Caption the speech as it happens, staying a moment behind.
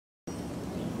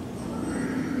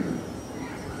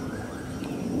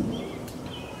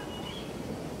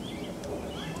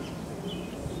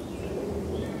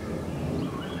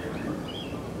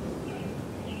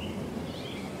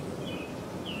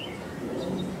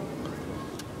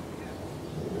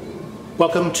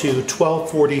Welcome to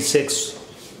 1246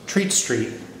 Treat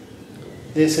Street.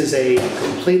 This is a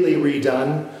completely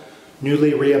redone,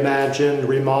 newly reimagined,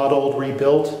 remodeled,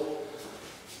 rebuilt,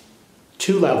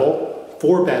 2-level,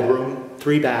 4-bedroom,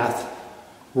 3-bath,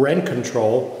 rent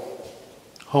control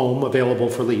home available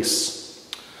for lease.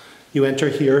 You enter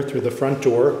here through the front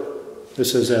door.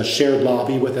 This is a shared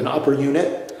lobby with an upper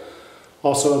unit,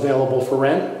 also available for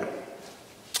rent.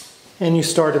 And you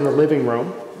start in the living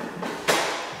room.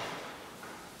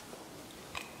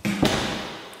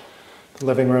 The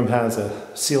living room has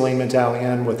a ceiling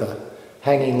medallion with a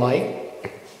hanging light.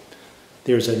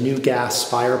 There's a new gas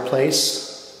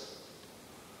fireplace.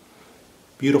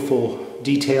 Beautiful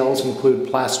details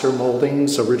include plaster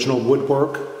moldings, original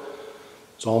woodwork.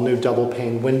 It's all new double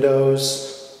pane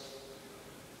windows.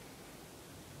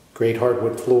 Great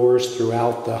hardwood floors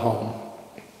throughout the home.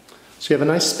 So you have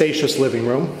a nice spacious living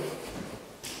room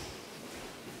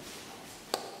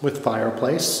with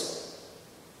fireplace.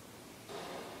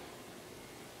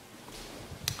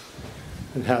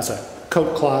 It has a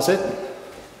coat closet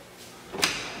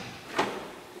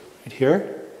right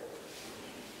here.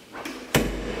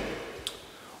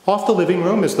 Off the living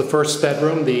room is the first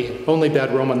bedroom, the only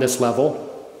bedroom on this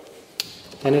level.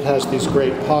 And it has these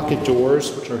great pocket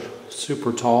doors, which are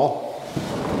super tall,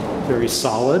 very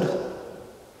solid.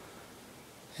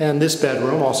 And this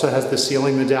bedroom also has the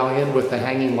ceiling medallion with the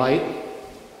hanging light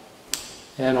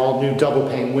and all new double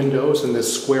pane windows in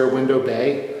this square window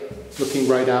bay looking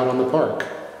right out on the park.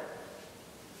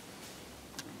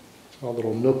 A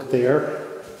little nook there.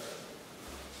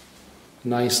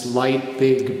 Nice light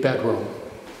big bedroom.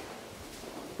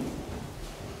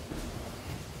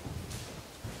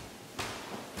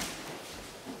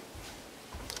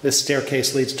 This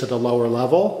staircase leads to the lower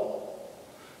level.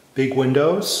 Big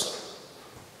windows,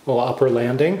 little upper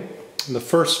landing. And the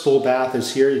first full bath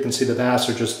is here. You can see the baths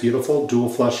are just beautiful. Dual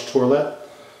flush toilet,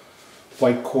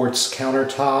 white quartz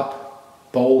countertop,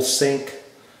 bowl sink,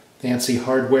 fancy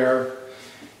hardware.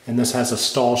 And this has a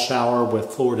stall shower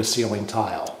with floor to ceiling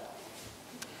tile.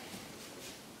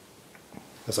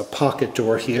 There's a pocket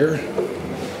door here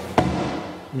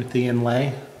with the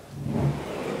inlay.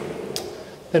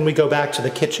 Then we go back to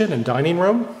the kitchen and dining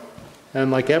room.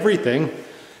 And like everything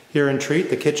here in Treat,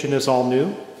 the kitchen is all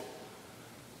new.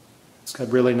 It's got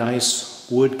really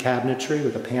nice wood cabinetry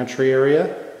with a pantry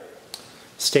area.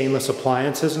 Stainless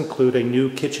appliances include a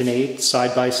new KitchenAid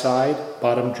side-by-side,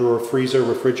 bottom drawer freezer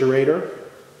refrigerator.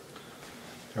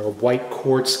 There are white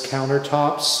quartz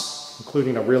countertops,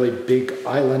 including a really big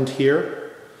island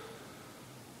here.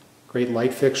 Great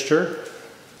light fixture.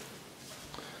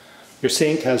 Your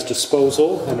sink has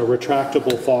disposal and a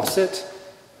retractable faucet.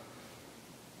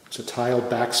 It's a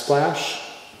tiled backsplash.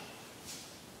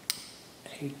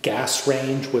 A gas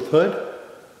range with hood.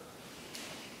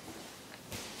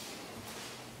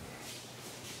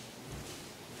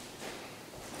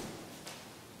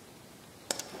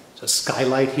 There's a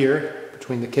skylight here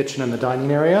between the kitchen and the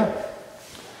dining area.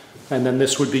 And then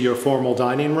this would be your formal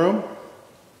dining room.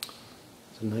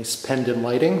 It's a nice pendant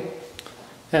lighting.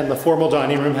 And the formal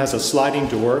dining room has a sliding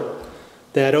door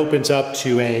that opens up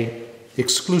to a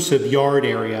exclusive yard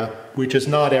area, which is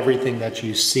not everything that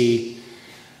you see.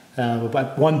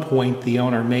 At one point, the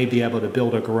owner may be able to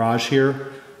build a garage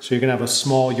here. So you're going to have a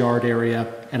small yard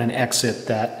area and an exit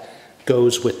that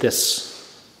goes with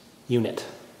this unit.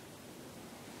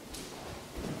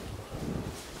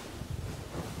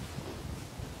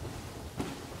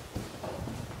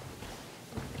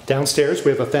 Downstairs,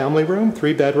 we have a family room,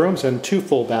 3 bedrooms, and 2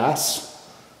 full baths.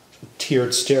 A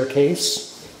tiered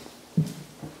staircase.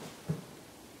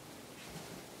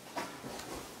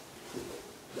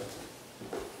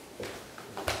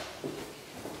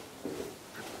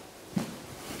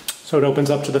 So it opens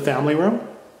up to the family room.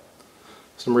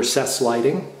 Some recessed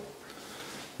lighting.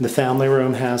 The family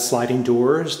room has sliding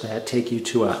doors that take you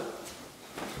to a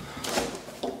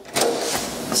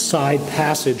side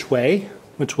passageway,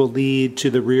 which will lead to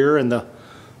the rear and the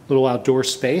little outdoor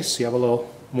space. You have a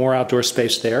little more outdoor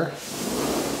space there.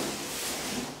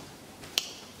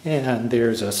 And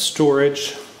there's a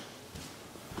storage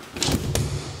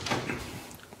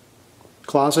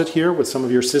closet here with some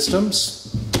of your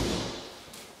systems.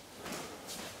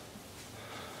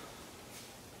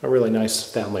 A really nice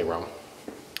family room.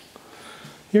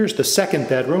 Here's the second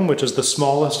bedroom, which is the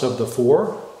smallest of the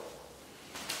 4.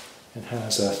 It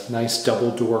has a nice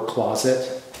double door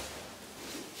closet.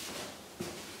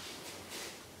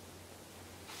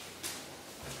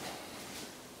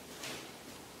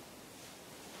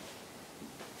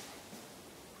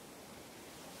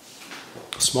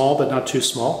 Small, but not too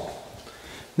small.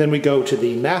 Then we go to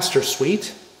the master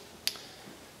suite.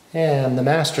 And the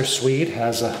master suite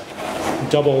has a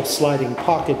double sliding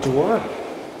pocket door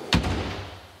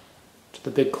to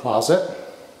the big closet.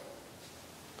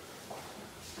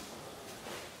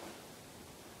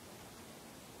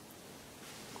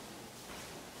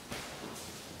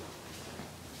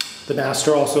 The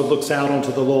master also looks out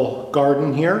onto the little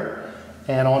garden here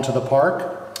and onto the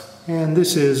park. And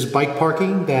this is bike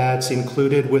parking that's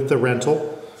included with the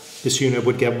rental. This unit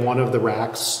would get one of the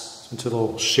racks into the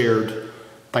little shared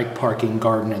bike parking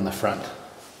garden in the front.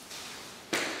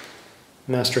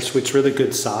 Master suite's really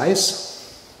good size.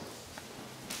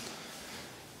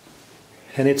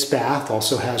 And its bath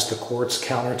also has the quartz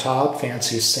countertop,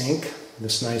 fancy sink,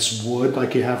 this nice wood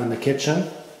like you have in the kitchen.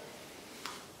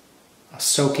 A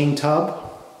soaking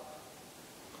tub,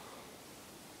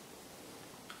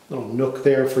 little nook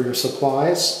there for your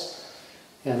supplies,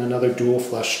 and another dual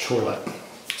flush toilet.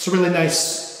 It's a really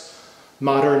nice,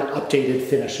 modern, updated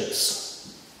finishes.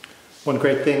 One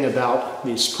great thing about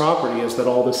this property is that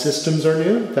all the systems are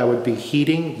new. That would be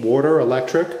heating, water,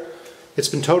 electric. It's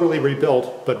been totally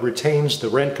rebuilt, but retains the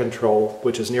rent control,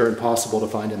 which is near impossible to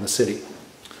find in the city.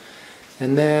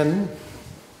 And then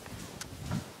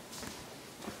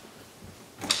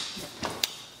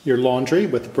your laundry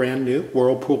with brand new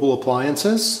Whirlpool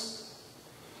appliances.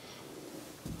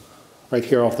 Right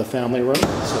here off the family room,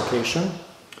 this location.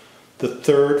 The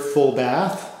third full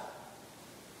bath.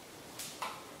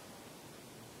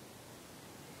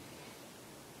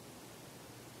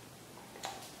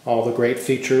 All the great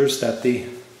features that the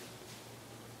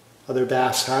other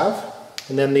baths have.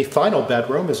 And then the final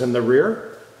bedroom is in the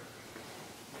rear.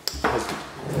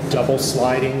 Double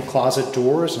sliding closet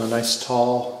doors and a nice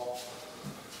tall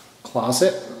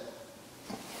closet.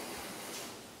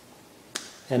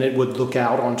 And it would look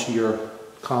out onto your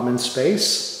common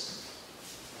space.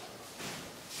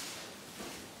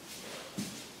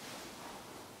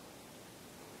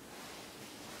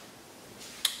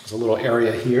 There's a little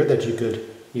area here that you could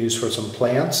use for some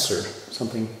plants or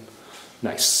something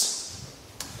nice.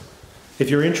 If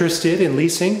you're interested in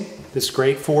leasing this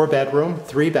great 4-bedroom,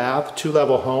 3-bath,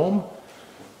 2-level home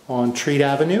on Treat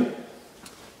Avenue,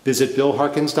 visit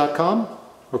billharkins.com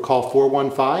or call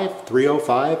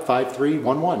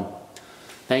 415-305-5311.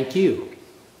 Thank you.